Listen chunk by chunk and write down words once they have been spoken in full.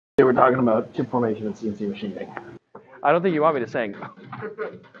We're talking about chip formation and CNC machining. I don't think you want me to sing.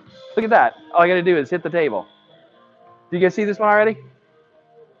 Look at that. All I got to do is hit the table. Do you guys see this one already?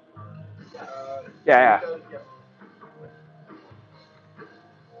 Yeah.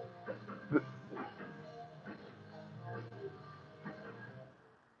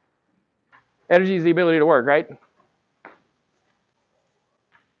 Energy is the ability to work, right?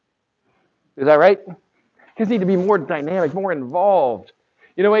 Is that right? You just need to be more dynamic, more involved.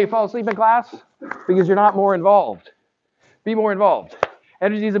 You know why you fall asleep in class? Because you're not more involved. Be more involved.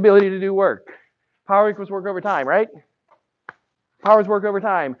 Energy is the ability to do work. Power equals work over time, right? Power is work over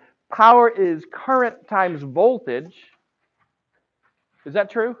time. Power is current times voltage. Is that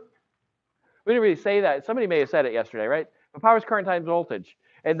true? We didn't really say that. Somebody may have said it yesterday, right? But power is current times voltage.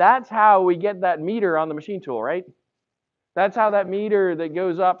 And that's how we get that meter on the machine tool, right? That's how that meter that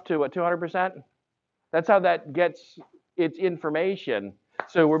goes up to, what, 200%? That's how that gets its information.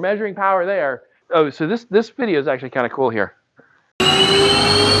 So we're measuring power there. Oh, so this video is actually kind of cool here.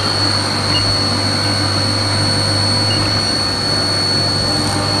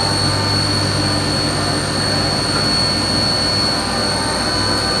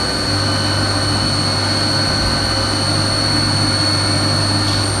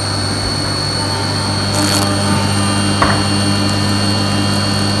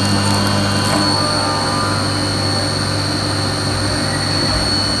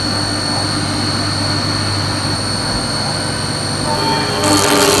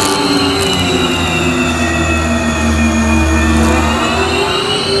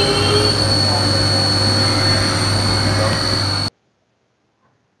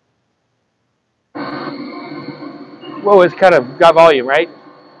 Whoa, it's kind of got volume, right?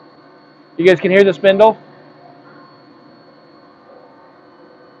 You guys can hear the spindle?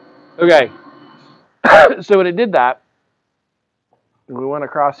 Okay. So when it did that, we went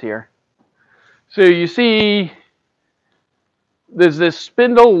across here. So you see there's this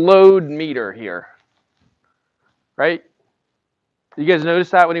spindle load meter here, right? You guys notice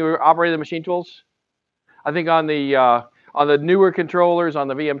that when you were operating the machine tools? I think on the newer controllers, on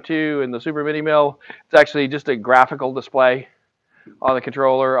the VM2 and the Super Mini Mill, it's actually just a graphical display on the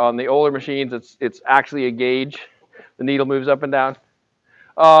controller. On the older machines, it's actually a gauge. The needle moves up and down.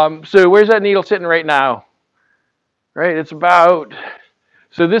 So where's that needle sitting right now? Right, it's about,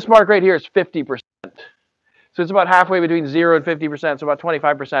 so this mark right here is 50%. So it's about halfway between 0 and 50%, so about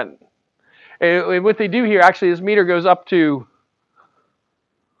 25%. And what they do here, actually, this meter goes up to,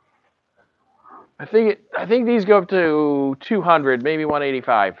 I think these go up to 200, maybe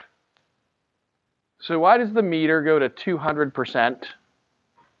 185. So why does the meter go to 200%?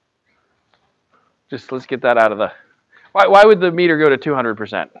 Just let's get that out of the, why would the meter go to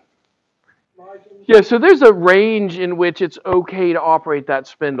 200%? Yeah, so there's a range in which it's okay to operate that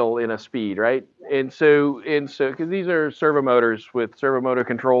spindle in a speed, right? And so, because these are servo motors with servo motor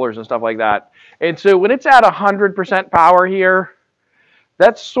controllers and stuff like that. And so when it's at 100% power here,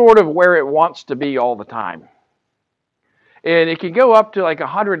 that's sort of where it wants to be all the time. And it can go up to like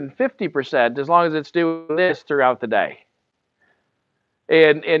 150% as long as it's doing this throughout the day.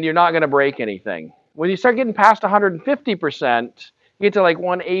 And you're not going to break anything. When you start getting past 150%, you get to like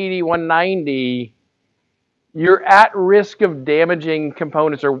 180, 190, you're at risk of damaging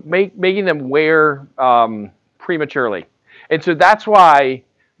components or making them wear prematurely. And so that's why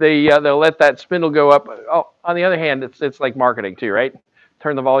they'll let that spindle go up. Oh, on the other hand, it's like marketing too, right?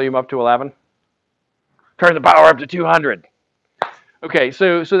 Turn the volume up to 11. Turn the power up to 200. Okay,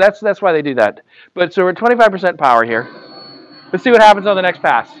 so that's why they do that. But so we're at 25% power here. Let's see what happens on the next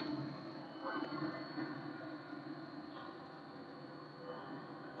pass.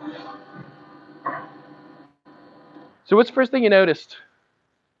 So what's the first thing you noticed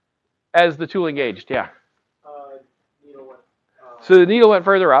as the tool engaged? Yeah. So the needle went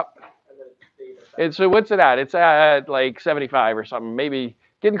further up. And so what's it at? It's at like 75 or something, maybe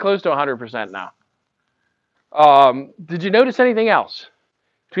getting close to 100% now. Did you notice anything else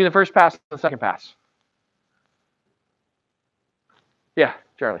between the first pass and the second pass? Yeah,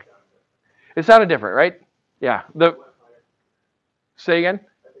 Charlie. It sounded different, right? Yeah. Say again?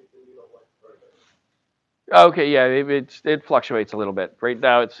 Okay, yeah, it fluctuates a little bit. Right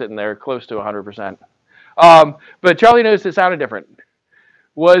now it's sitting there close to 100%. But Charlie noticed it sounded different.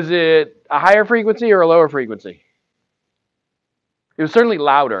 Was it a higher frequency or a lower frequency? It was certainly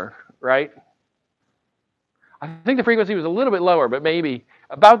louder, right? I think the frequency was a little bit lower, but maybe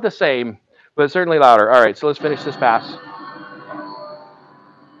about the same, but certainly louder. All right, so let's finish this pass.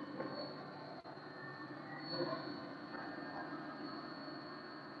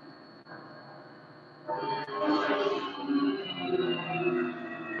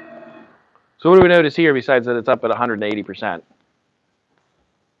 So what do we notice here besides that it's up at 180%?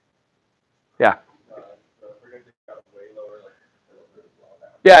 Yeah.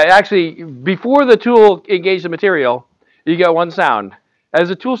 Yeah, actually, before the tool engaged the material, you got one sound. As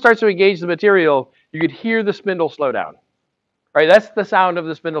the tool starts to engage the material, you could hear the spindle slow down. Right, that's the sound of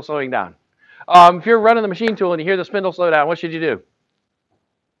the spindle slowing down. If you're running the machine tool and you hear the spindle slow down, what should you do?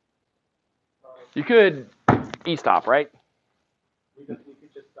 You could e-stop, right? We could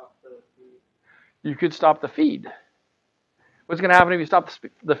just stop the feed. You could stop the feed. What's going to happen if you stop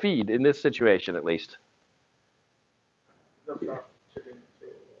the feed in this situation, at least?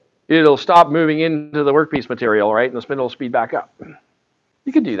 It'll stop moving into the workpiece material, right? And the spindle will speed back up.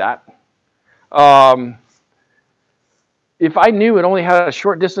 You could do that. If I knew it only had a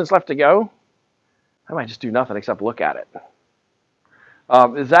short distance left to go, I might just do nothing except look at it.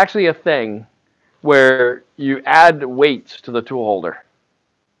 It's actually a thing where you add weights to the tool holder.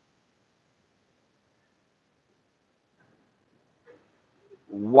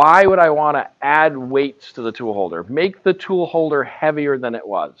 Why would I want to add weights to the tool holder? Make the tool holder heavier than it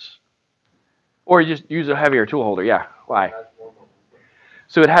was. Or you just use a heavier tool holder. Yeah, why?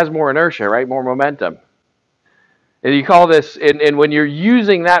 So it has more inertia, right? More momentum. And you call this, and when you're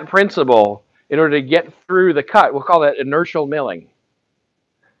using that principle in order to get through the cut, we'll call that inertial milling.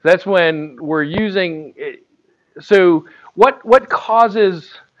 That's when we're using, so what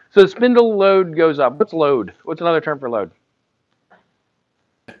causes, so the spindle load goes up. What's load? What's another term for load?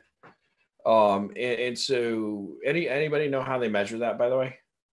 And so anybody know how they measure that, by the way?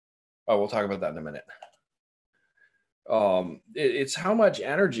 Oh, we'll talk about that in a minute. It's how much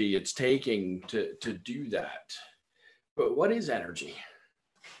energy it's taking to do that. But what is energy?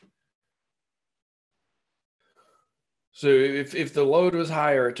 So if the load was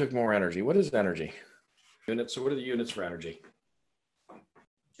higher, it took more energy. What is energy? Units. So what are the units for energy?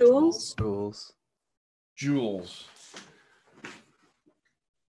 Joules. Joules. Joules.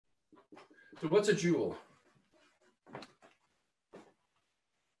 So what's a joule?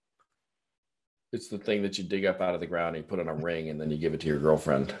 It's the thing that you dig up out of the ground and you put on a ring and then you give it to your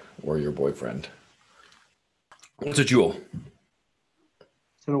girlfriend or your boyfriend. What's a joule?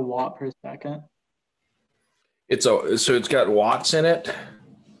 Is it a watt per second? So it's got watts in it.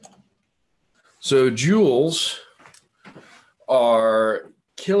 So joules are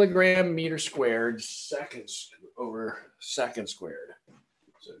kilogram meter squared seconds over second squared.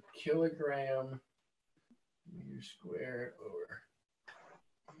 So kilogram meter squared over.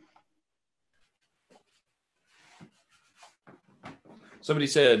 Somebody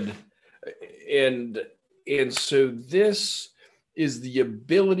said, and so this is the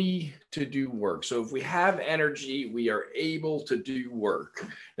ability to do work. So if we have energy, we are able to do work.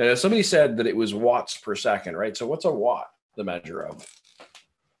 Now, somebody said that it was watts per second, right? So what's a watt, the measure of?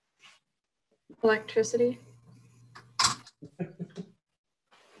 Electricity.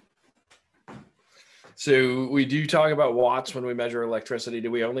 So we do talk about watts when we measure electricity.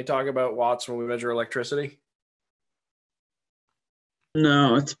 Do we only talk about watts when we measure electricity?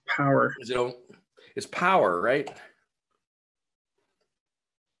 No, it's power. It's power, right?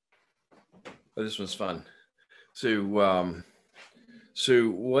 Oh, this was fun. So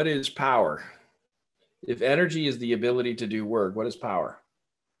what is power? If energy is the ability to do work, what is power?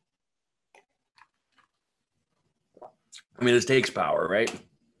 I mean, this takes power, right?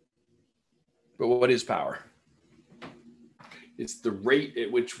 But what is power? It's the rate at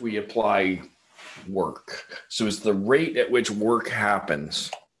which we apply work. So it's the rate at which work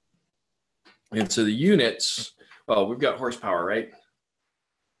happens. And so the units, well, we've got horsepower, right?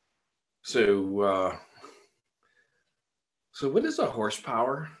 So what is a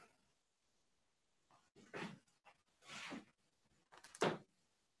horsepower?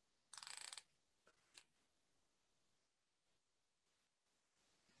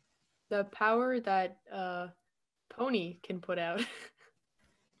 The power that pony can put out.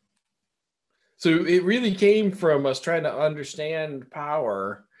 So it really came from us trying to understand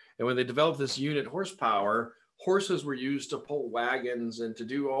power. And when they developed this unit horsepower, horses were used to pull wagons and to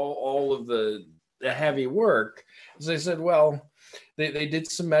do all of the heavy work. As I said, well, they did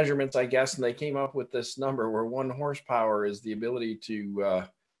some measurements, I guess, and they came up with this number where 1 horsepower is the ability to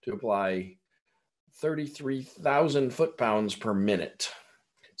apply 33,000 foot-pounds per minute.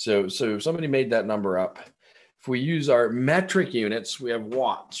 So somebody made that number up. If we use our metric units, we have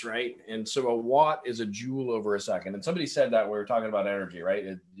watts, right? And so a watt is a joule over a second. And somebody said that when we were talking about energy, right?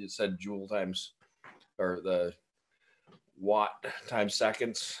 It said joule times, or the watt times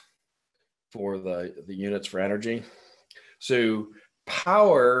seconds for the units for energy. So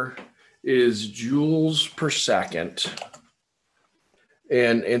power is joules per second.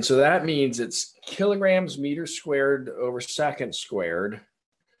 And so that means it's kilograms meters squared over seconds squared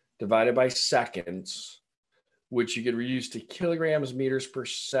divided by seconds, which you could reduce to kilograms meters per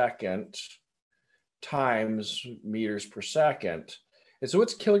second times meters per second. And so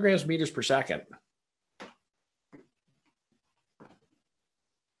what's kilograms meters per second?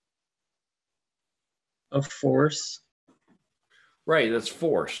 A force. Right, that's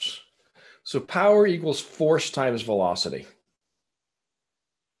force. So power equals force times velocity.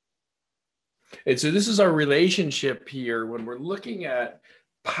 And so this is our relationship here. When we're looking at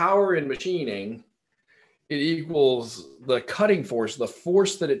power in machining, it equals the cutting force, the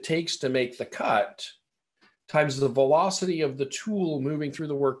force that it takes to make the cut, times the velocity of the tool moving through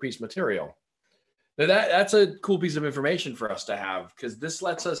the workpiece material. Now that's a cool piece of information for us to have, because this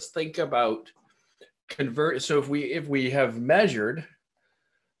lets us think about convert. So if we have measured,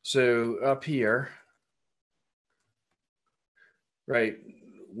 so up here, right,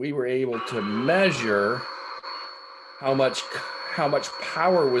 we were able to measure how much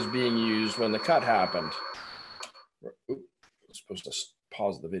power was being used when the cut happened. Oops, I was supposed to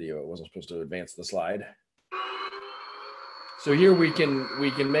pause the video. It wasn't supposed to advance the slide. So here we can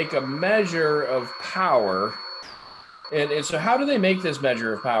make a measure of power. And so how do they make this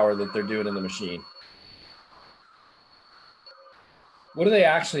measure of power that they're doing in the machine? What are they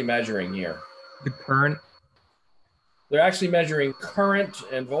actually measuring here? The current. They're actually measuring current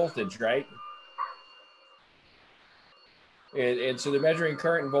and voltage, right? And so they're measuring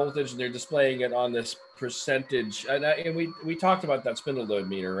current and voltage, and they're displaying it on this percentage. And we talked about that spindle load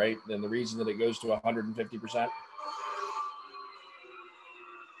meter, right? And the reason that it goes to 150%.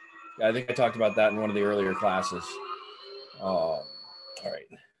 Yeah, I think I talked about that in one of the earlier classes. All right.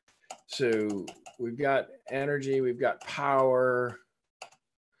 So we've got energy, we've got power.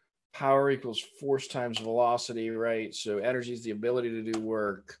 Power equals force times velocity, right? So energy is the ability to do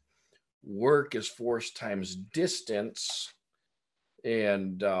work. Work is force times distance,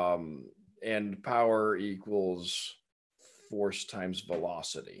 and power equals force times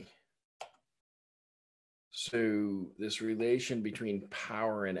velocity. So this relation between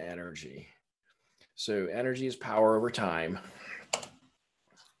power and energy. So energy is power over time.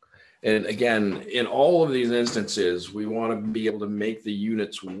 And again, in all of these instances, we want to be able to make the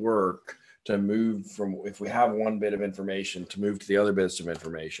units work to move from, if we have one bit of information, to move to the other bits of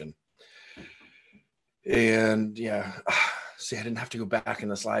information. And yeah, see, I didn't have to go back in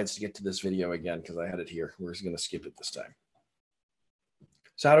the slides to get to this video again because I had it here. We're just going to skip it this time.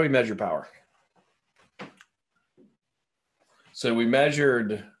 So how do we measure power? So we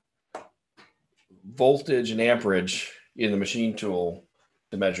measured voltage and amperage in the machine tool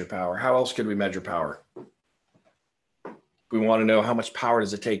to measure power. How else could we measure power? We want to know how much power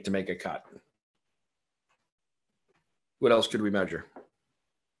does it take to make a cut. What else could we measure?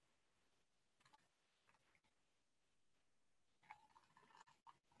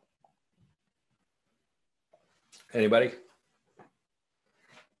 Anybody?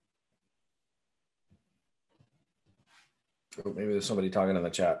 Oh, maybe there's somebody talking in the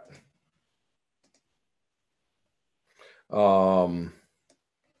chat.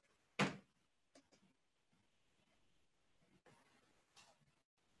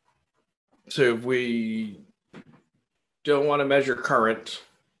 So if we don't want to measure current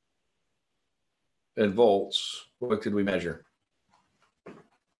and volts, what could we measure?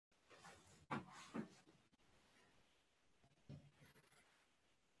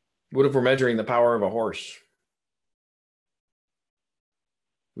 What if we're measuring the power of a horse?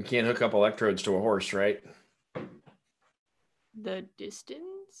 We can't hook up electrodes to a horse, right? The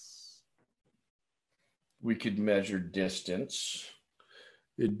distance? We could measure distance.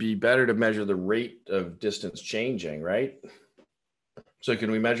 It'd be better to measure the rate of distance changing, right? So can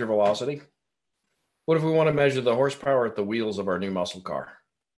we measure velocity? What if we want to measure the horsepower at the wheels of our new muscle car?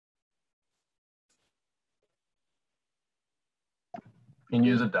 You can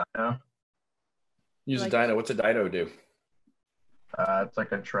use a dyno. Use a dyno. What's a dyno do? It's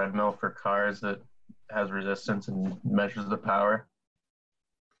like a treadmill for cars that has resistance and measures the power.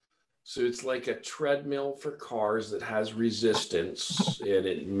 So it's like a treadmill for cars that has resistance and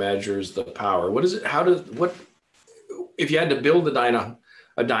it measures the power. What is it? If you had to build a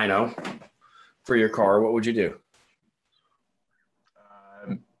dyno for your car, what would you do?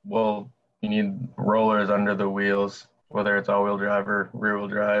 Well, you need rollers under the wheels, whether it's all-wheel drive or rear-wheel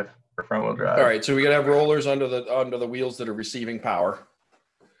drive or front-wheel drive. All right, so we gotta have rollers under the wheels that are receiving power.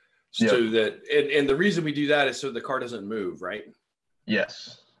 So Yep. and the reason we do that is so the car doesn't move, right?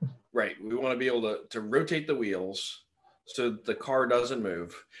 Yes. Right. We want to be able to rotate the wheels so the car doesn't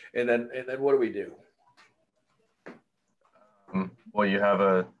move. And then what do we do? Well, you have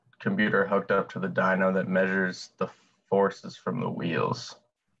a computer hooked up to the dyno that measures the forces from the wheels.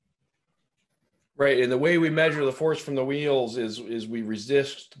 Right, and the way we measure the force from the wheels is we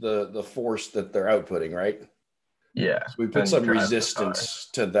resist the force that they're outputting, right? Yeah. So we put Then you some drive the car. resistance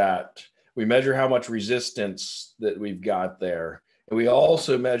to that. We measure how much resistance that we've got there. And we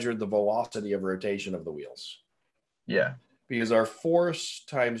also measured the velocity of rotation of the wheels. Yeah. Because our force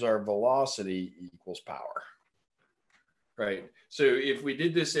times our velocity equals power. Right. So if we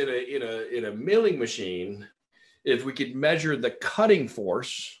did this in a milling machine, if we could measure the cutting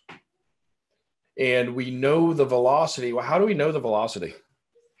force and we know the velocity, well, how do we know the velocity?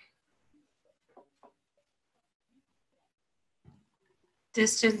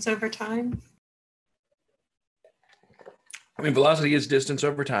 Distance over time. I mean, velocity is distance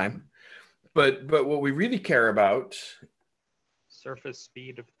over time, but what we really care about, Surface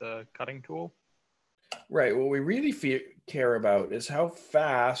speed of the cutting tool. right? What we really care about is how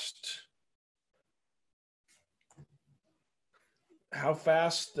fast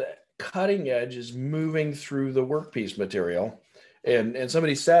the cutting edge is moving through the workpiece material. And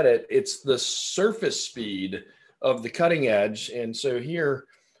somebody said it, it's the surface speed of the cutting edge. And so here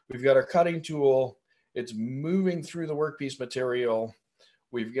we've got our cutting tool, it's moving through the workpiece material.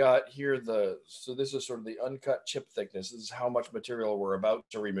 We've got here so this is sort of the uncut chip thickness. This is how much material we're about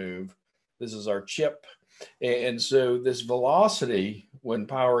to remove. This is our chip. And so this velocity, when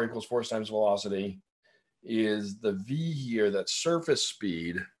power equals force times velocity, is the V here, that's surface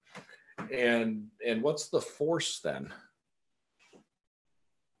speed. And what's the force then?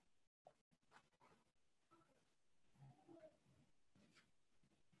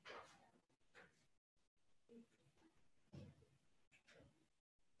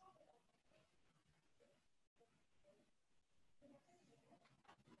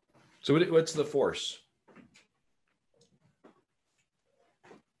 So what's the force?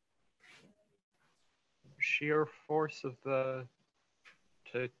 Shear force of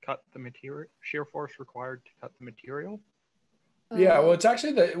to cut the material. Shear force required to cut the material. Yeah, well, it's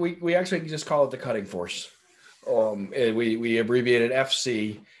actually we actually just call it the cutting force. And we abbreviate it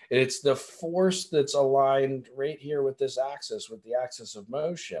FC, and it's the force that's aligned right here with this axis, with the axis of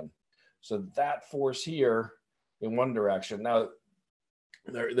motion. So that force here in one direction. Now,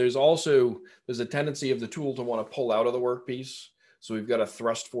 there's a tendency of the tool to want to pull out of the workpiece. So we've got a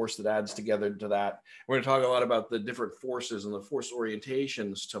thrust force that adds together to that. We're going to talk a lot about the different forces and the force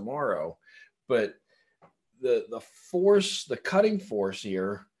orientations tomorrow, but the force, the cutting force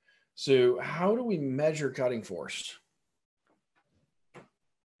here. So how do we measure cutting force?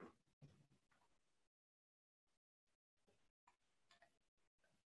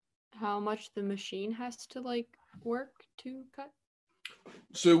 How much the machine has to like work to cut?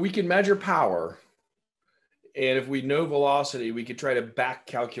 So we can measure power. And if we know velocity, we could try to back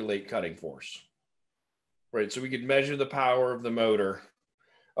calculate cutting force. Right, so we could measure the power of the motor.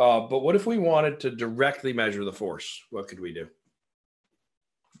 But what if we wanted to directly measure the force? What could we do?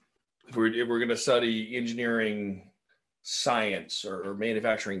 If we're going to study engineering science or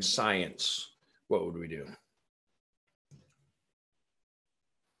manufacturing science, what would we do?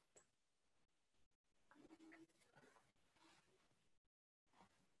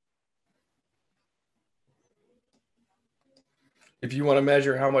 If you want to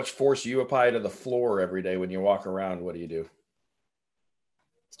measure how much force you apply to the floor every day when you walk around, what do?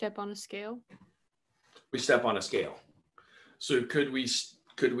 Step on a scale. We step on a scale. So could we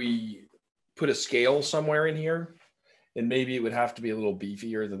put a scale somewhere in here? And maybe it would have to be a little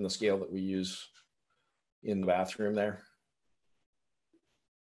beefier than the scale that we use in the bathroom there.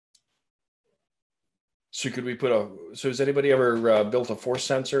 So could we so has anybody ever built a force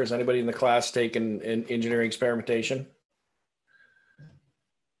sensor? Has anybody in the class taken an engineering experimentation?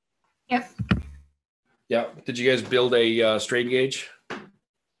 Yep. Yeah. Did you guys build a strain gauge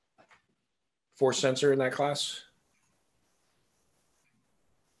force sensor in that class?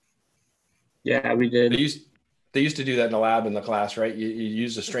 Yeah, we did. They used to do that in the lab in the class, right? You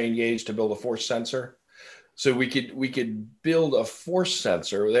use a strain gauge to build a force sensor. So we could build a force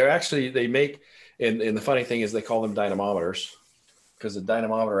sensor. They make, and the funny thing is they call them dynamometers, because the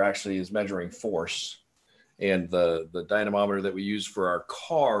dynamometer actually is measuring force. And the dynamometer that we use for our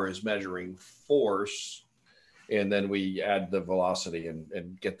car is measuring force. And then we add the velocity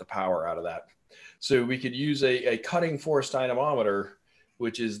and get the power out of that. So we could use a cutting force dynamometer,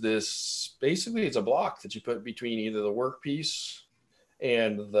 which is basically it's a block that you put between either the workpiece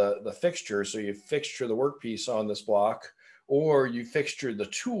and the fixture. So you fixture the workpiece on this block, or you fixture the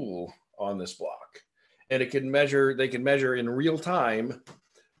tool on this block. And they can measure in real time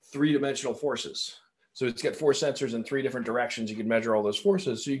 3-dimensional forces. So it's got 4 sensors in 3 different directions. You could measure all those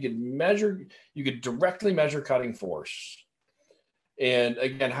forces. So you could directly measure cutting force. And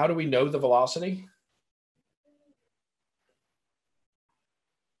again, how do we know the velocity?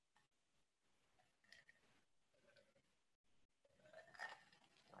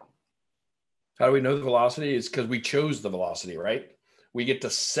 How do we know the velocity? It's because we chose the velocity, right? We get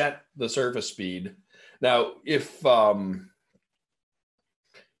to set the surface speed. Now, if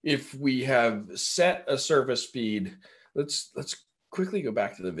we have set a surface speed, let's quickly go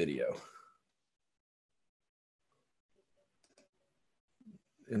back to the video.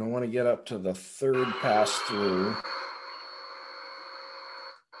 And I want to get up to the third pass through.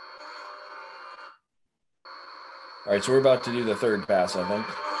 All right, so we're about to do the third pass, I think.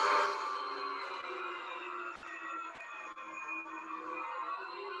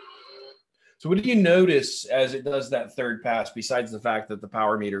 So what do you notice as it does that third pass, besides the fact that the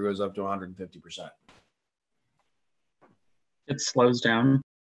power meter goes up to 150%? It slows down.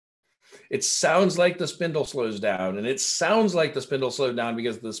 It sounds like the spindle slows down, and it sounds like the spindle slowed down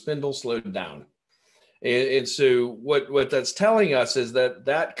because the spindle slowed down. And so what that's telling us is that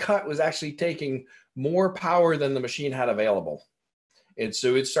that cut was actually taking more power than the machine had available. And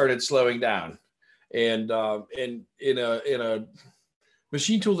so it started slowing down. And in a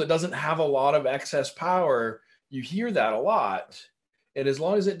machine tool that doesn't have a lot of excess power, you hear that a lot. And as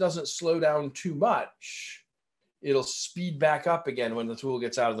long as it doesn't slow down too much, it'll speed back up again when the tool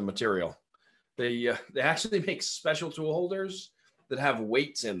gets out of the material. They actually make special tool holders that have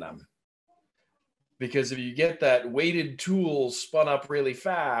weights in them. Because if you get that weighted tool spun up really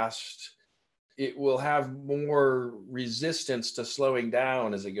fast, it will have more resistance to slowing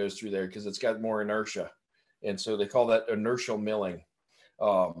down as it goes through there because it's got more inertia. And so they call that inertial milling.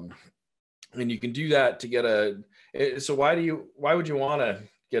 And you can do that to get so why would you want to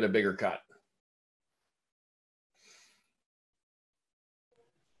get a bigger cut?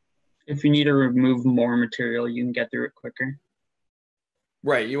 If you need to remove more material, you can get through it quicker.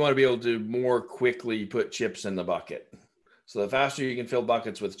 Right. You want to be able to more quickly put chips in the bucket. So the faster you can fill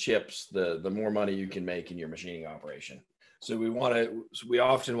buckets with chips, the more money you can make in your machining operation. So we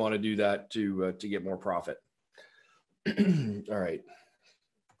often want to do that to get more profit. All right.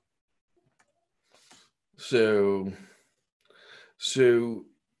 So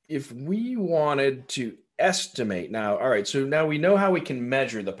if we wanted to estimate now, all right, so now we know how we can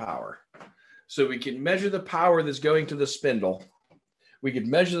measure the power. So we can measure the power that's going to the spindle. We could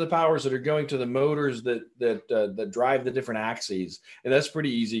measure the powers that are going to the motors that drive the different axes. And that's pretty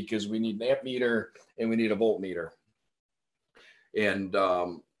easy because we need an amp meter and we need a voltmeter. And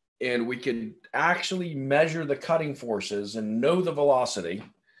we can actually measure the cutting forces and know the velocity.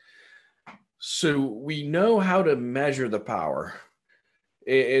 So we know how to measure the power.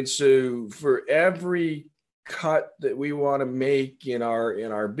 And so for every cut that we want to make in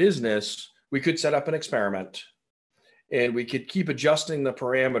our business, we could set up an experiment and we could keep adjusting the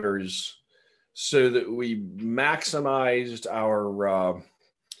parameters so that we maximized our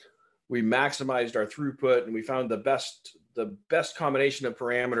throughput, and we found the best combination of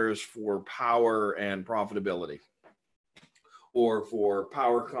parameters for power and profitability, or for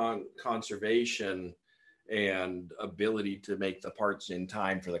power conservation and ability to make the parts in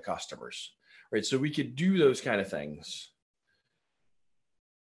time for the customers, right? So we could do those kind of things.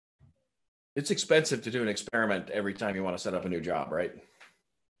 It's expensive to do an experiment every time you want to set up a new job, right?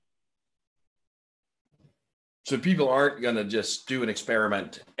 So people aren't going to just do an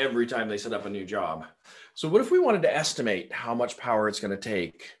experiment every time they set up a new job. So what if we wanted to estimate how much power it's going to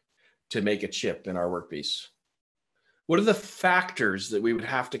take to make a chip in our workpiece? What are the factors that we would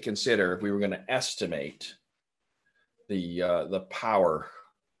have to consider if we were going to estimate the power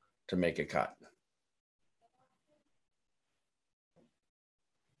to make a cut?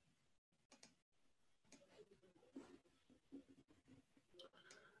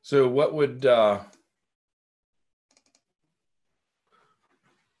 So what would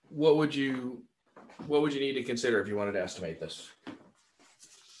you need to consider if you wanted to estimate this?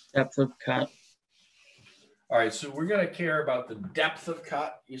 Depth of cut. All right, so we're going to care about the depth of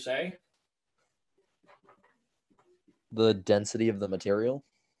cut, you say? The density of the material.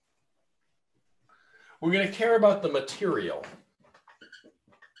 We're going to care about the material.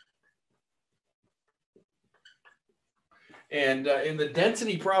 And the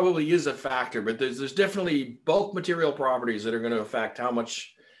density probably is a factor, but there's definitely bulk material properties that are going to affect how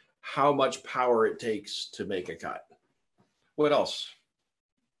much power it takes to make a cut. What else?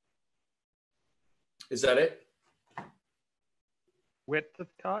 Is that it? Width of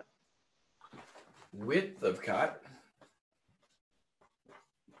cut. Width of cut.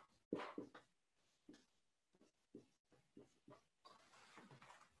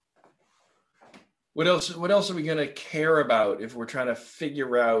 What else? What else are we going to care about if we're trying to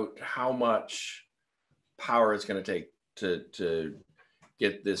figure out how much power it's going to take to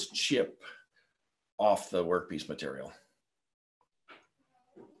get this chip off the workpiece material?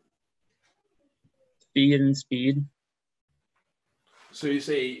 Feed and speed. So you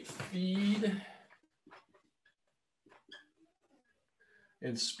say feed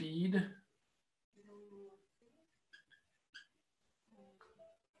and speed.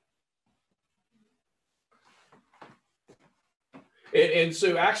 And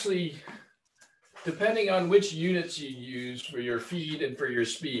so actually, depending on which units you use for your feed and for your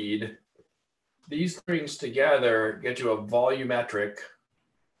speed, these things together get you a volumetric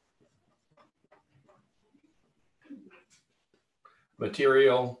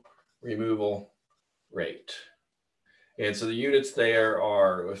material removal rate. And so the units there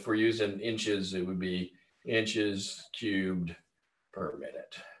are, if we're using inches, it would be inches cubed per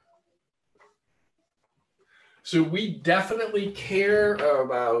minute. So we definitely care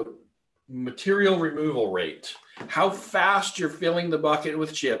about material removal rate. How fast you're filling the bucket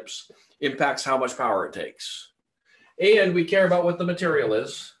with chips impacts how much power it takes. And we care about what the material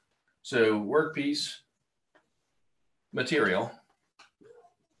is. So workpiece material.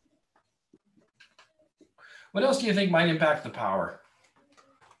 What else do you think might impact the power?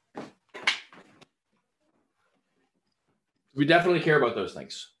 We definitely care about those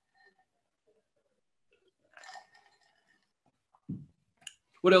things.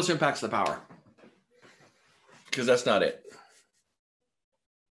 What else impacts the power? Because that's not it.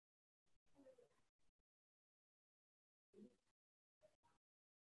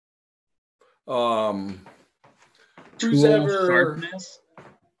 Who's Tool ever? sharpness.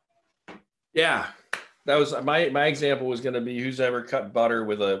 Yeah, that was my example was going to be who's ever cut butter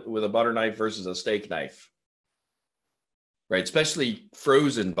with a butter knife versus a steak knife, right? Especially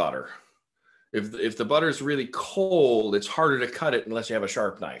frozen butter. If the butter is really cold, it's harder to cut it unless you have a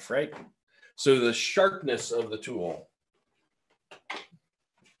sharp knife, right? So the sharpness of the tool.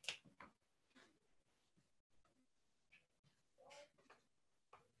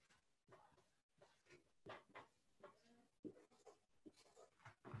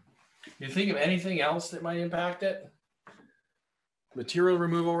 You think of anything else that might impact it? Material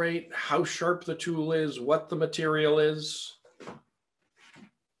removal rate, how sharp the tool is, what the material is.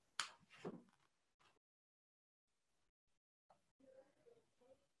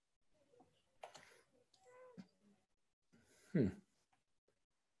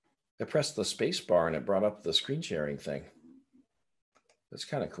 I pressed the space bar and it brought up the screen sharing thing. That's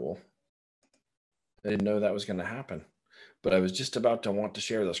kind of cool. I didn't know that was going to happen, but I was just about to want to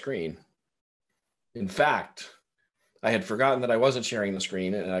share the screen. In fact, I had forgotten that I wasn't sharing the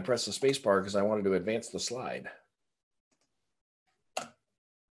screen and I pressed the space bar because I wanted to advance the slide. All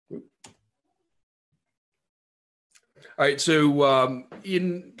right, so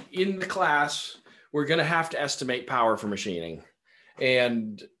in the class, we're going to have to estimate power for machining,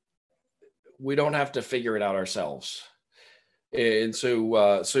 and we don't have to figure it out ourselves. And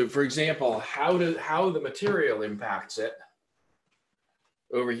so, so for example, how the material impacts it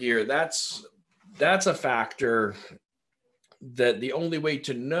over here, that's a factor that the only way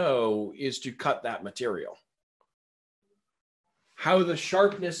to know is to cut that material. How the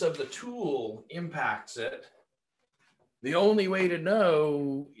sharpness of the tool impacts it, the only way to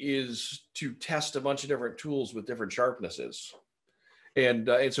know is to test a bunch of different tools with different sharpnesses. And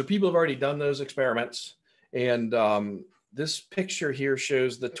so people have already done those experiments. And this picture here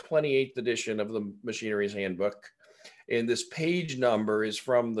shows the 28th edition of the Machinery's Handbook. And this page number is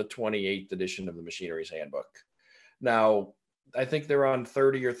from the 28th edition of the Machinery's Handbook. Now, I think they're on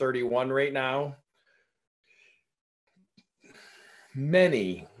 30 or 31 right now.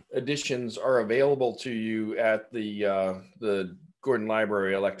 Many editions are available to you at the Gordon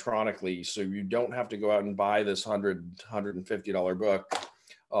Library electronically, so you don't have to go out and buy this $150 book.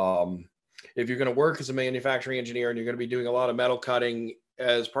 If you're going to work as a manufacturing engineer and you're going to be doing a lot of metal cutting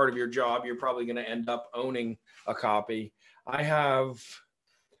as part of your job, you're probably going to end up owning a copy. I have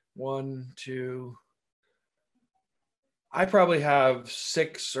I probably have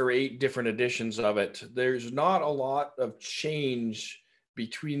 6 or 8 different editions of it. There's not a lot of change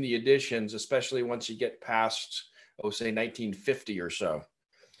between the editions, especially once you get past, say 1950 or so.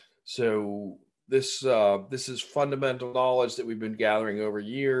 So this is fundamental knowledge that we've been gathering over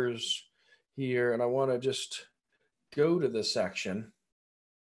years here. And I want to just go to this section.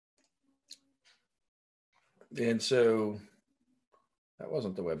 And so that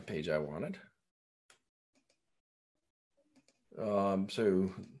wasn't the web page I wanted. So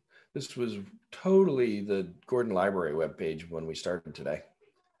this was totally the Gordon Library webpage when we started today.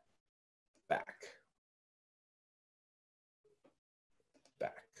 Back.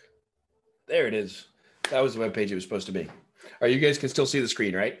 There it is. That was the web page it was supposed to be. All right, you guys can still see the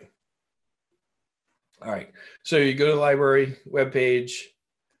screen, right? All right. So you go to the library webpage,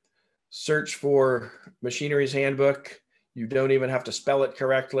 search for Machinery's Handbook. You don't even have to spell it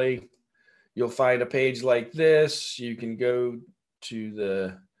correctly. You'll find a page like this. You can go to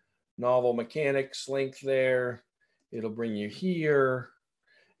the novel mechanics link there. It'll bring you here,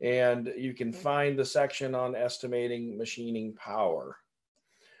 and you can find the section on estimating machining power.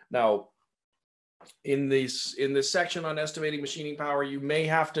 Now, in this section on estimating machining power, you may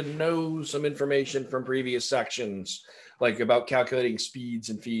have to know some information from previous sections, like about calculating speeds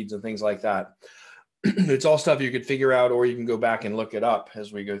and feeds and things like that. It's all stuff you could figure out, or you can go back and look it up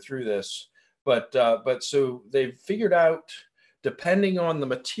as we go through this. But so they've figured out, depending on the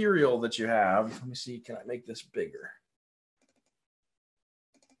material that you have. Let me see, can I make this bigger?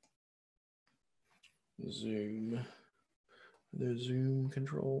 Zoom, the zoom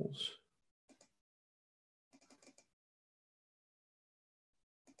controls.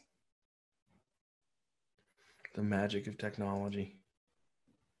 The magic of technology.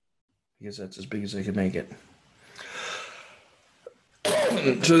 I guess that's as big as they could make it.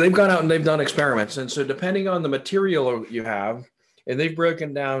 So they've gone out and they've done experiments. And so depending on the material you have, and they've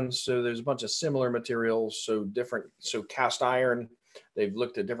broken down, so there's a bunch of similar materials, so cast iron, they've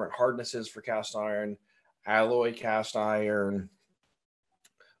looked at different hardnesses for cast iron, alloy cast iron.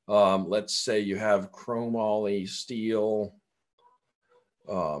 Let's say you have chromoly steel,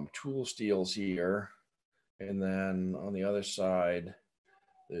 tool steels here. And then on the other side,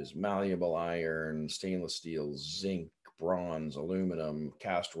 there's malleable iron, stainless steel, zinc, bronze, aluminum,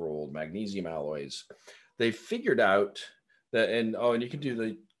 cast rolled, magnesium alloys. They figured out that, and you can do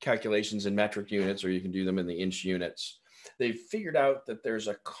the calculations in metric units, or you can do them in the inch units. They figured out that there's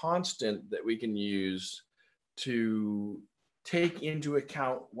a constant that we can use to take into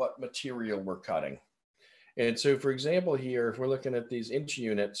account what material we're cutting. And so, for example, here, if we're looking at these inch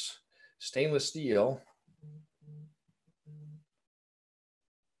units, stainless steel,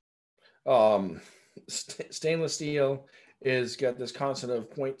 stainless steel is got this constant of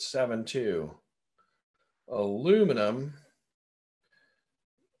 0.72. Aluminum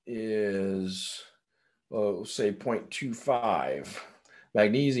is, say 0.25.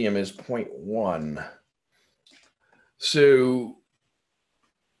 Magnesium is 0.1. So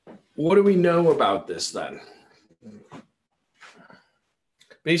what do we know about this then?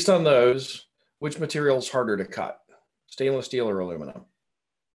 Based on those, which material is harder to cut? Stainless steel or aluminum?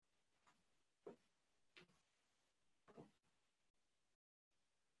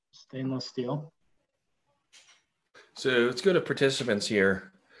 Stainless steel. So let's go to participants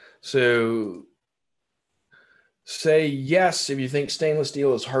here. So say yes if you think stainless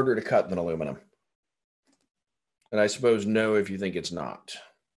steel is harder to cut than aluminum. And I suppose no if you think it's not.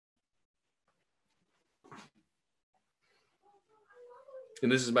 And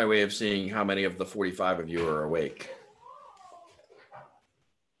this is my way of seeing how many of the 45 of you are awake.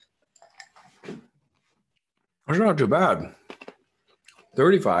 That's not too bad.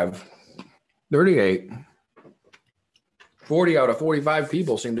 35, 38, 40 out of 45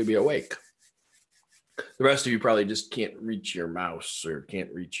 people seem to be awake. The rest of you probably just can't reach your mouse or can't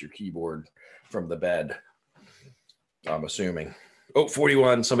reach your keyboard from the bed, I'm assuming. Oh,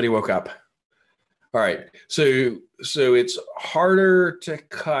 41, somebody woke up. All right, so it's harder to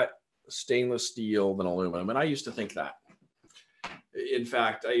cut stainless steel than aluminum, and I used to think that. In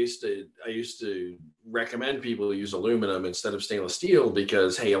fact, I used to recommend people use aluminum instead of stainless steel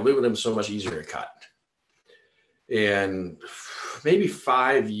because, hey, aluminum is so much easier to cut. And maybe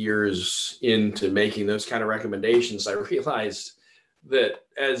 5 years into making those kind of recommendations, I realized that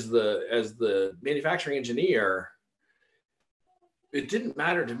as the manufacturing engineer, it didn't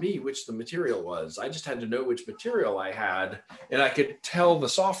matter to me which the material was. I just had to know which material I had, and I could tell the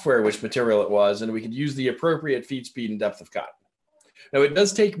software which material it was, and we could use the appropriate feed speed and depth of cut. Now, it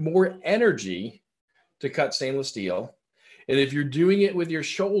does take more energy to cut stainless steel. And if you're doing it with your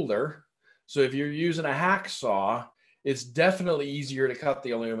shoulder, so if you're using a hacksaw, it's definitely easier to cut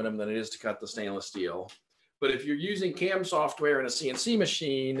the aluminum than it is to cut the stainless steel. But if you're using CAM software in a CNC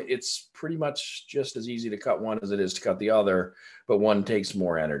machine, it's pretty much just as easy to cut one as it is to cut the other, but one takes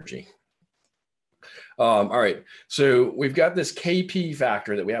more energy. All right, so we've got this KP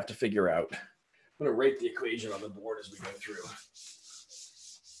factor that we have to figure out. I'm going to write the equation on the board as we go through.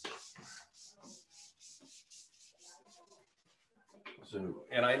 So,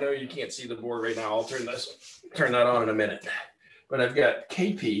 and I know you can't see the board right now. I'll turn that on in a minute. But I've got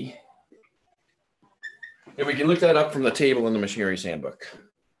KP, and we can look that up from the table in the Machinery's Handbook.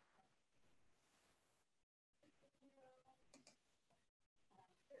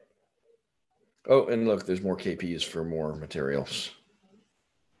 Oh, and look, there's more KPs for more materials.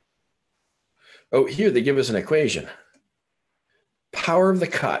 Oh, here they give us an equation. Power of the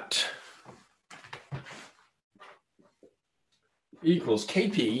cut equals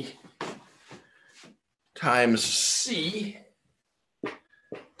KP times C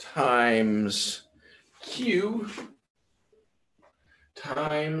times Q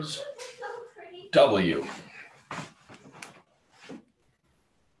times W.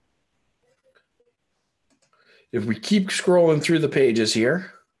 If we keep scrolling through the pages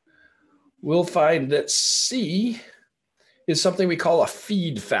here, we'll find that C is something we call a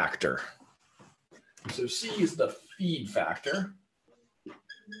feed factor. So C is the feed factor.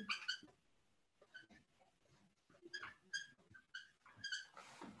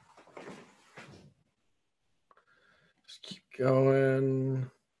 Just keep going.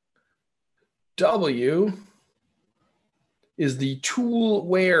 W is the tool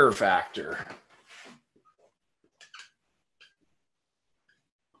wear factor.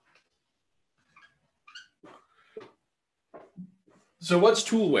 So what's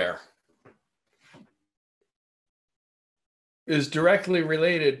tool wear? Is directly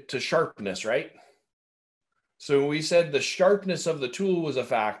related to sharpness, right? So we said the sharpness of the tool was a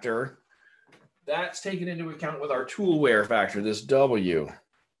factor. That's taken into account with our tool wear factor, this W.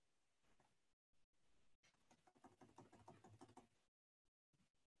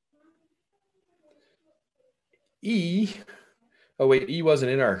 E, oh wait, E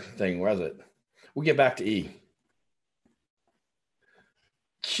wasn't in our thing, was it? We'll get back to E.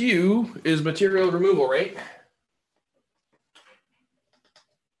 Q is material removal rate.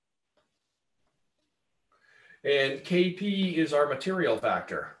 And KP is our material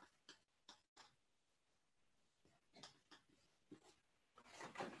factor.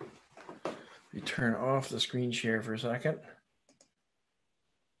 You turn off the screen share for a second.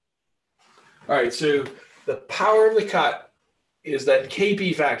 All right, so the power of the cut is that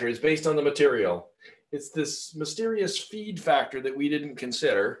KP factor is based on the material. It's this mysterious feed factor that we didn't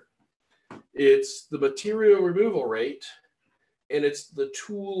consider. It's the material removal rate, and it's the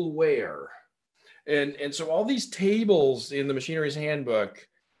tool wear. And so all these tables in the machinery's handbook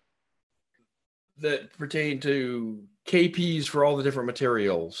that pertain to KPs for all the different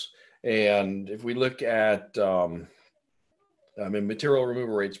materials. And if we look at, material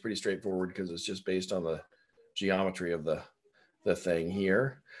removal rate is pretty straightforward because it's just based on the geometry of the thing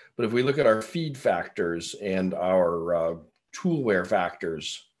here. But if we look at our feed factors and our tool wear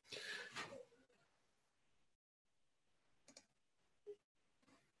factors,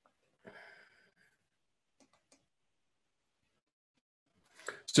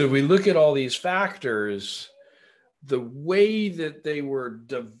 so if we look at all these factors, the way that they were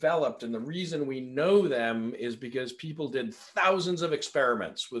developed and the reason we know them is because people did thousands of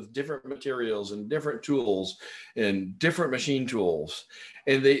experiments with different materials and different tools and different machine tools.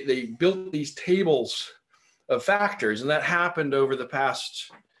 And they built these tables of factors, and that happened over the past,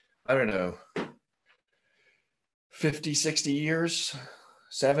 I don't know, 50, 60 years,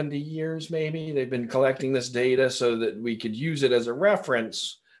 70 years maybe. They've been collecting this data so that we could use it as a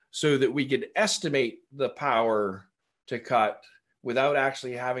reference so that we could estimate the power to cut without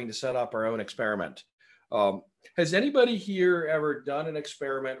actually having to set up our own experiment. Has anybody here ever done an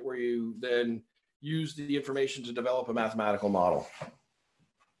experiment where you then use the information to develop a mathematical model?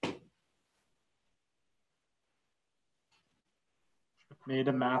 Made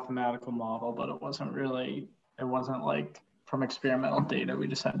a mathematical model, but it wasn't like from experimental data. We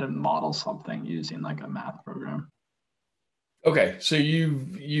just had to model something using like a math program. Okay, so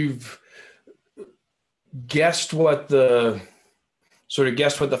you've guessed what the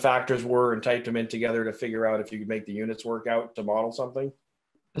factors were and typed them in together to figure out if you could make the units work out to model something?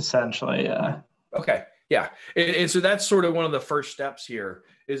 Essentially, yeah. Okay, yeah. And so that's sort of one of the first steps here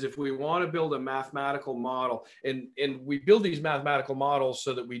is if we want to build a mathematical model, and we build these mathematical models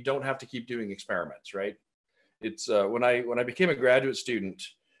so that we don't have to keep doing experiments, right? It's when I became a graduate student,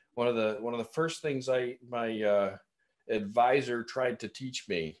 one of the first things my advisor tried to teach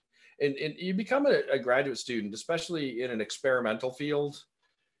me, and you become a graduate student, especially in an experimental field,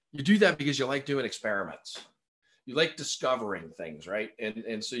 you do that because you like doing experiments. You like discovering things, right?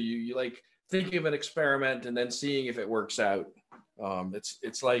 And so you like thinking of an experiment and then seeing if it works out.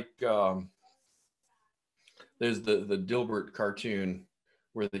 It's like there's the Dilbert cartoon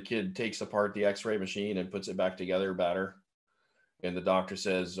where the kid takes apart the X-ray machine and puts it back together better. And the doctor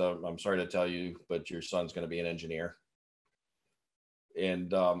says, I'm sorry to tell you, but your son's going to be an engineer.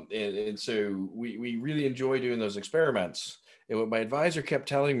 And so we really enjoy doing those experiments. And what my advisor kept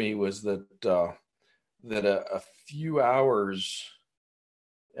telling me was that a few hours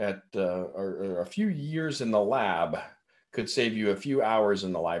or a few years in the lab could save you a few hours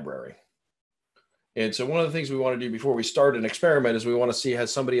in the library. And so one of the things we want to do before we start an experiment is we want to see,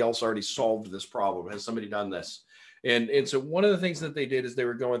 has somebody else already solved this problem? Has somebody done this? And so one of the things that they did as they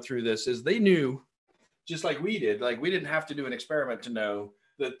were going through this is they knew, just like we did, like we didn't have to do an experiment to know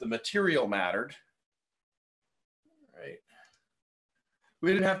that the material mattered, right?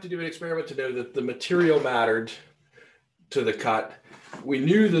 We didn't have to do an experiment to know that the material mattered to the cut. We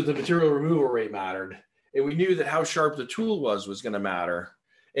knew that the material removal rate mattered, and we knew that how sharp the tool was going to matter.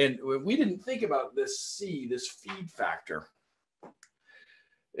 And we didn't think about this C, this feed factor.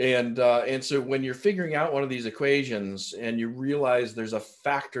 And so when you're figuring out one of these equations and you realize there's a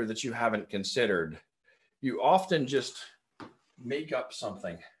factor that you haven't considered, you often just make up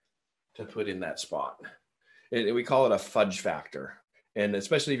something to put in that spot. And we call it a fudge factor. And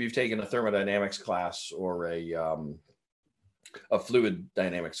especially if you've taken a thermodynamics class or a fluid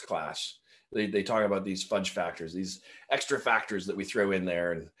dynamics class, they talk about these fudge factors, these extra factors that we throw in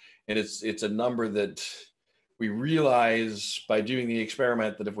there. And it's a number that we realize by doing the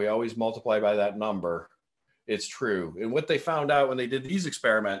experiment that if we always multiply by that number, it's true. And what they found out when they did these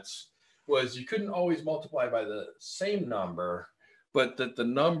experiments was you couldn't always multiply by the same number, but that the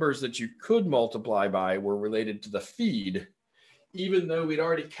numbers that you could multiply by were related to the feed, even though we'd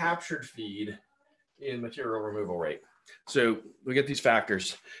already captured feed in material removal rate. So we get these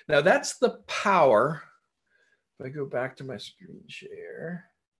factors. Now that's the power. If I go back to my screen share,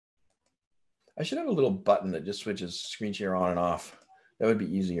 I should have a little button that just switches screen share on and off. That would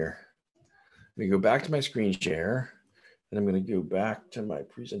be easier. Let me go back to my screen share, and I'm going to go back to my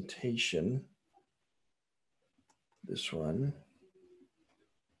presentation. This one.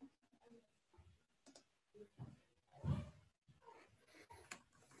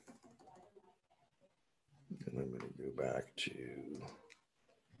 And I'm going to go back to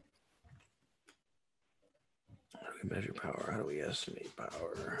how do we measure power? How do we estimate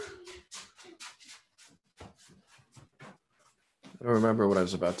power? I don't remember what I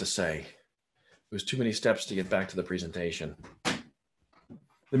was about to say. It was too many steps to get back to the presentation.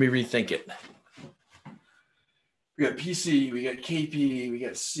 Let me rethink it. We got PC, we got KP, we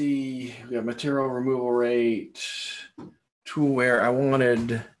got C, we got material removal rate, tool wear. I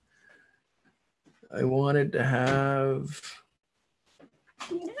wanted to have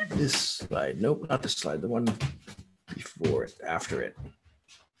this slide. Nope, not this slide. The one before it, after it.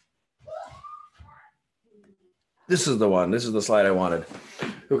 This is the one. This is the slide I wanted.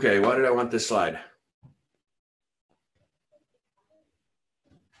 Okay, why did I want this slide?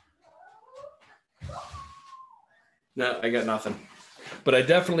 No, I got nothing. But I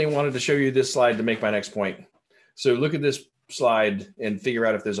definitely wanted to show you this slide to make my next point. So look at this slide and figure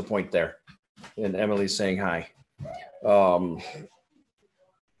out if there's a point there. And Emily's saying hi.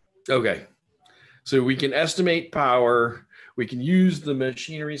 Okay, so we can estimate power. We can use the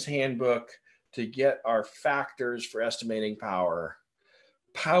machinery's handbook to get our factors for estimating power.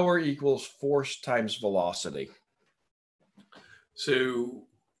 Power equals force times velocity. So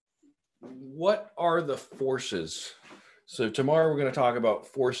what are the forces? So tomorrow we're going to talk about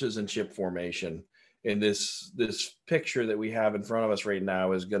forces and chip formation. And this picture that we have in front of us right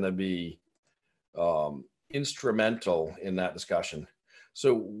now is going to be instrumental in that discussion.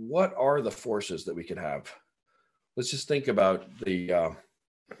 So what are the forces that we could have? Let's just think about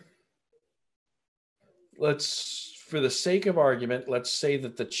for the sake of argument, let's say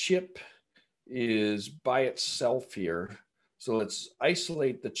that the chip is by itself here. So let's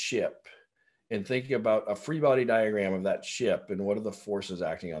isolate the chip and think about a free body diagram of that chip and what are the forces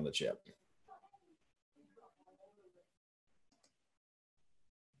acting on the chip.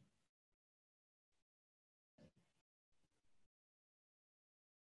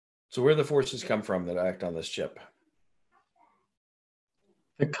 So where do the forces come from that act on this chip?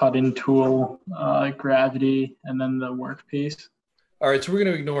 The cutting tool, gravity, and then the workpiece. All right, so we're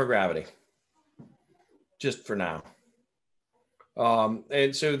going to ignore gravity just for now.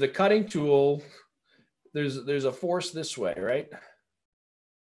 And so the cutting tool, there's a force this way, right?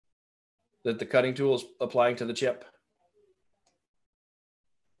 That the cutting tool is applying to the chip.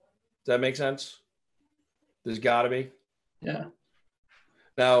 Does that make sense? There's got to be. Yeah.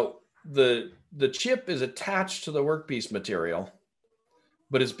 Now, the chip is attached to the workpiece material,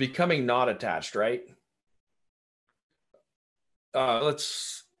 but it's becoming not attached, right?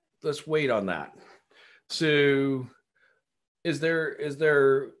 Let's wait on that. So is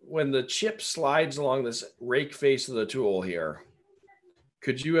there when the chip slides along this rake face of the tool here,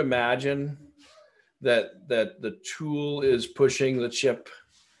 could you imagine that the tool is pushing the chip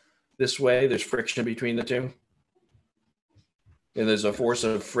this way? There's friction between the two. And there's a force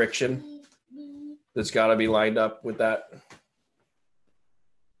of friction that's got to be lined up with that.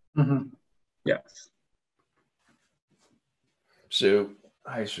 Mm-hmm. Yes. So,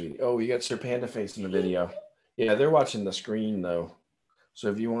 hi, sweetie. Oh, you got Sir Panda Face in the video. Yeah, they're watching the screen, though. So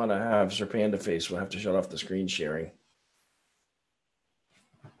if you want to have Sir Panda Face, we'll have to shut off the screen sharing.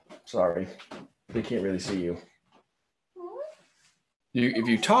 Sorry. They can't really see you. If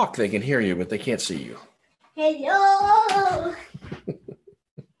you talk, they can hear you, but they can't see you. Hello.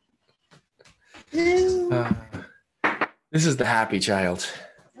 This is the happy child.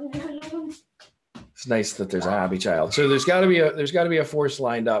 It's nice that there's a happy child. So there's got to be a force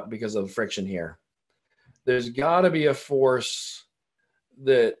lined up because of the friction here. There's got to be a force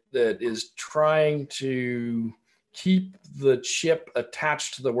that is trying to keep the chip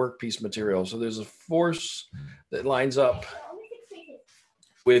attached to the workpiece material. So there's a force that lines up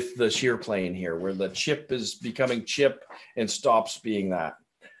with the shear plane here, where the chip is becoming chip and stops being that.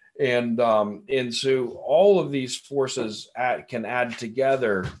 And so all of these forces can add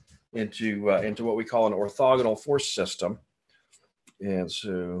together into what we call an orthogonal force system. And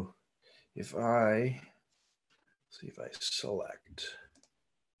so if I select,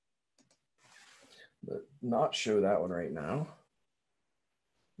 but not show that one right now,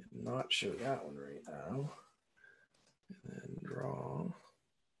 not show that one right now, and then draw.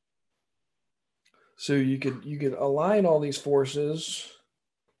 So you could align all these forces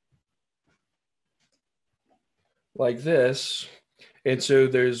like this. And so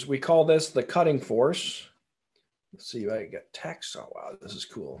we call this the cutting force. Let's see if I can get text. Oh, wow, this is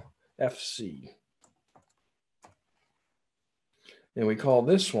cool. FC. And we call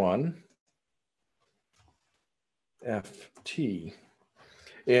this one FT.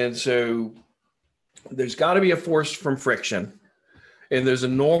 And so there's got to be a force from friction, and there's a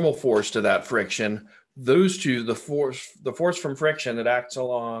normal force to that friction. Those two, the force from friction that acts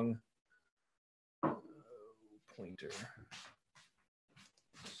along pointer.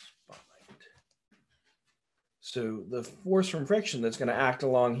 Spotlight. So the force from friction that's going to act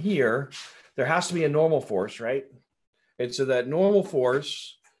along here, there has to be a normal force, right? And so that normal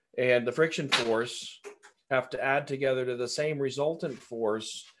force and the friction force have to add together to the same resultant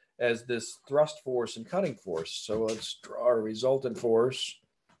force as this thrust force and cutting force. So let's draw a resultant force.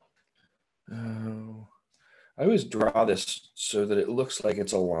 I always draw this so that it looks like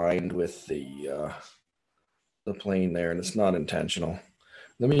it's aligned with the plane there, and it's not intentional.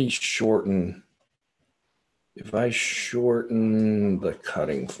 Let me shorten. If I shorten the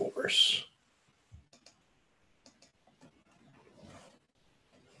cutting force,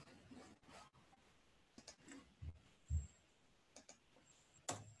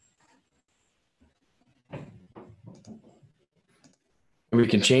 we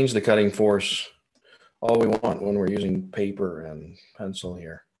can change the cutting force all we want when we're using paper and pencil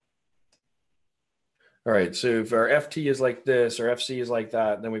here. All right, so if our FT is like this or FC is like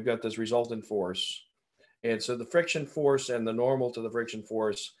that, then we've got this resultant force. And so the friction force and the normal to the friction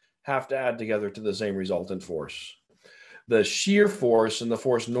force have to add together to the same resultant force. The shear force and the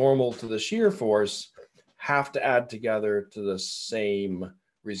force normal to the shear force have to add together to the same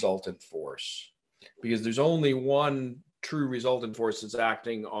resultant force, because there's only one true resultant force that's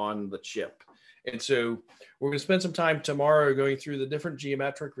acting on the chip. And so we're going to spend some time tomorrow going through the different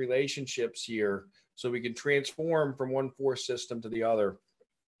geometric relationships here so we can transform from one force system to the other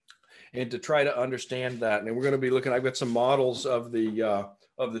and to try to understand that. And we're going to be looking, I've got some models of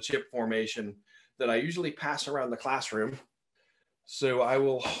the chip formation that I usually pass around the classroom. So I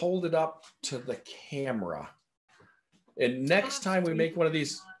will hold it up to the camera. And next time we make one of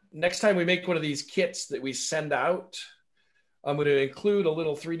these kits that we send out, I'm going to include a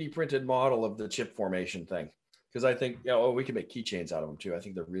little 3D printed model of the chip formation thing, because I think, we can make keychains out of them too. I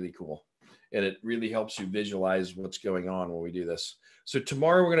think they're really cool. And it really helps you visualize what's going on when we do this. So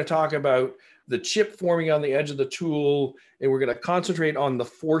tomorrow we're going to talk about the chip forming on the edge of the tool, and we're going to concentrate on the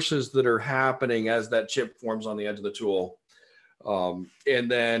forces that are happening as that chip forms on the edge of the tool.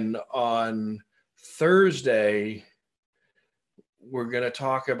 And then on Thursday, we're going to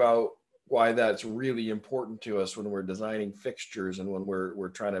talk about why that's really important to us when we're designing fixtures and when we're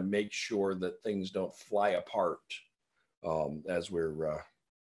trying to make sure that things don't fly apart as we're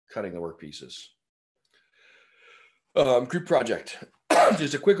cutting the workpieces. Group project.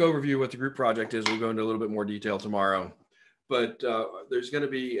 Just a quick overview of what the group project is. We'll go into a little bit more detail tomorrow. But there's going to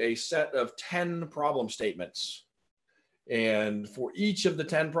be a set of 10 problem statements. And for each of the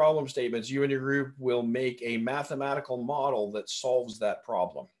 10 problem statements, you and your group will make a mathematical model that solves that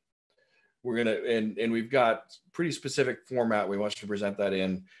problem. We're gonna and we've got pretty specific format we want you to present that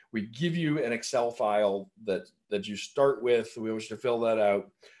in. We give you an Excel file that you start with. We want you to fill that out.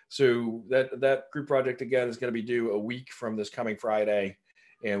 So that group project again is going to be due a week from this coming Friday,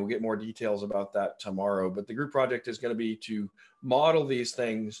 and we'll get more details about that tomorrow. But the group project is going to be to model these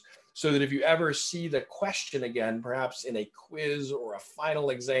things so that if you ever see the question again, perhaps in a quiz or a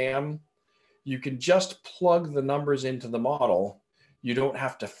final exam, you can just plug the numbers into the model. You don't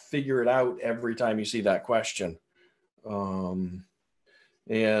have to figure it out every time you see that question. And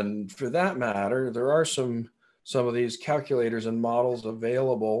for that matter, there are some of these calculators and models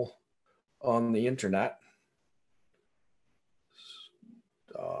available on the internet.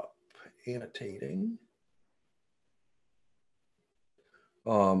 Stop annotating.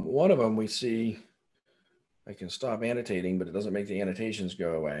 One of them we see, I can stop annotating, but it doesn't make the annotations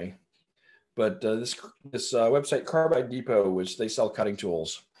go away. But this website, Carbide Depot, which they sell cutting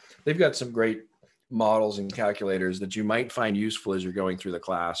tools, they've got some great models and calculators that you might find useful as you're going through the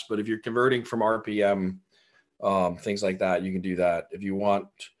class. But if you're converting from RPM, things like that, you can do that. If you want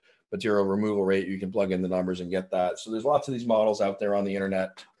material removal rate, you can plug in the numbers and get that. So there's lots of these models out there on the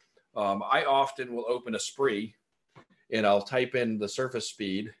internet. I often will open a spree and I'll type in the surface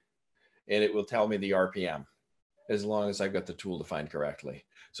speed and it will tell me the RPM as long as I've got the tool defined correctly.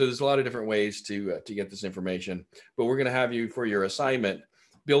 So there's a lot of different ways to get this information, but we're going to have you for your assignment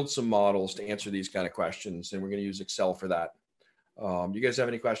build some models to answer these kind of questions, and we're going to use Excel for that. You guys have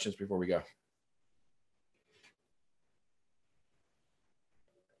any questions before we go?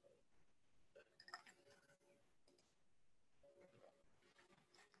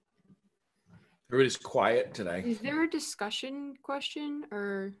 Everybody's quiet today. Is there a discussion question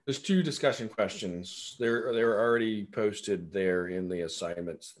or? There's 2 discussion questions. They're already posted there in the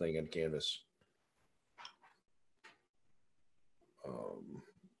assignments thing in Canvas.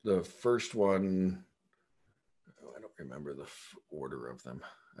 The first one, I don't remember the order of them.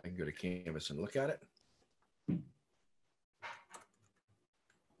 I can go to Canvas and look at it.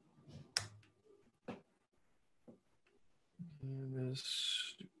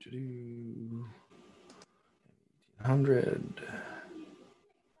 Canvas, 100.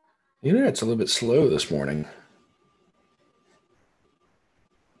 The internet's a little bit slow this morning.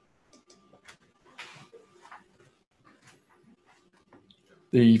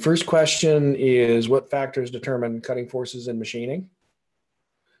 The first question is, what factors determine cutting forces in machining?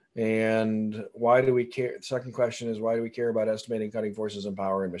 And why do we care? The second question is, why do we care about estimating cutting forces and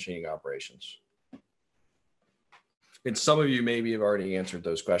power in machining operations? And some of you maybe have already answered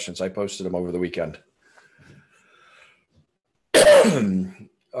those questions. I posted them over the weekend.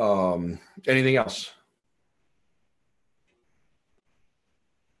 Anything else?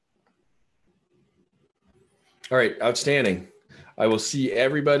 All right, outstanding. I will see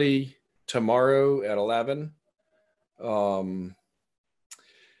everybody tomorrow at 11. Yeah,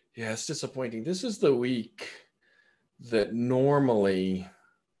 it's disappointing. This is the week that normally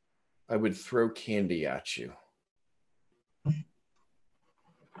I would throw candy at you.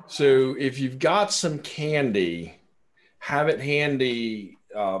 So if you've got some candy, have it handy,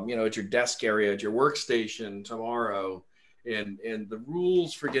 at your desk area, at your workstation tomorrow. And the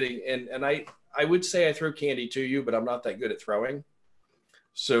rules for getting, and I would say I throw candy to you, but I'm not that good at throwing.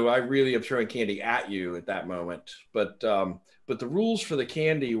 So I really am throwing candy at you at that moment. But the rules for the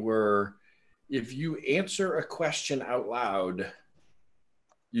candy were, if you answer a question out loud,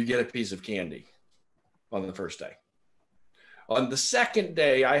 you get a piece of candy on the first day. On the second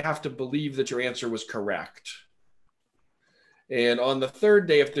day, I have to believe that your answer was correct. And on the third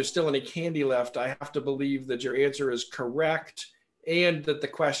day, if there's still any candy left, I have to believe that your answer is correct and that the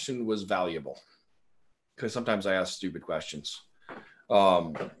question was valuable. Because sometimes I ask stupid questions.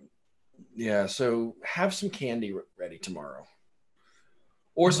 Yeah, so have some candy ready tomorrow.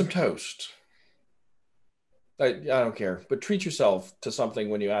 Or some toast. I don't care, but treat yourself to something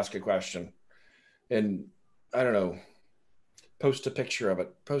when you ask a question. And I don't know, post a picture of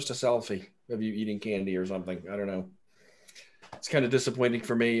it. Post a selfie of you eating candy or something. I don't know. It's kind of disappointing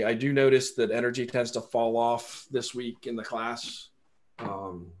for me. I do notice that energy tends to fall off this week in the class.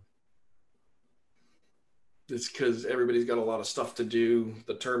 It's because everybody's got a lot of stuff to do.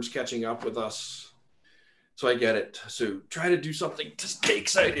 The term's catching up with us. So I get it. So try to do something to stay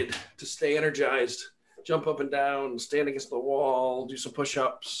excited, to stay energized, jump up and down, stand against the wall, do some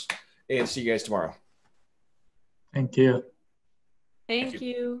push-ups, and see you guys tomorrow. Thank you. Thank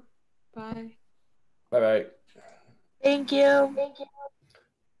you. Bye. Bye-bye. Thank you.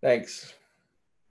 Thanks.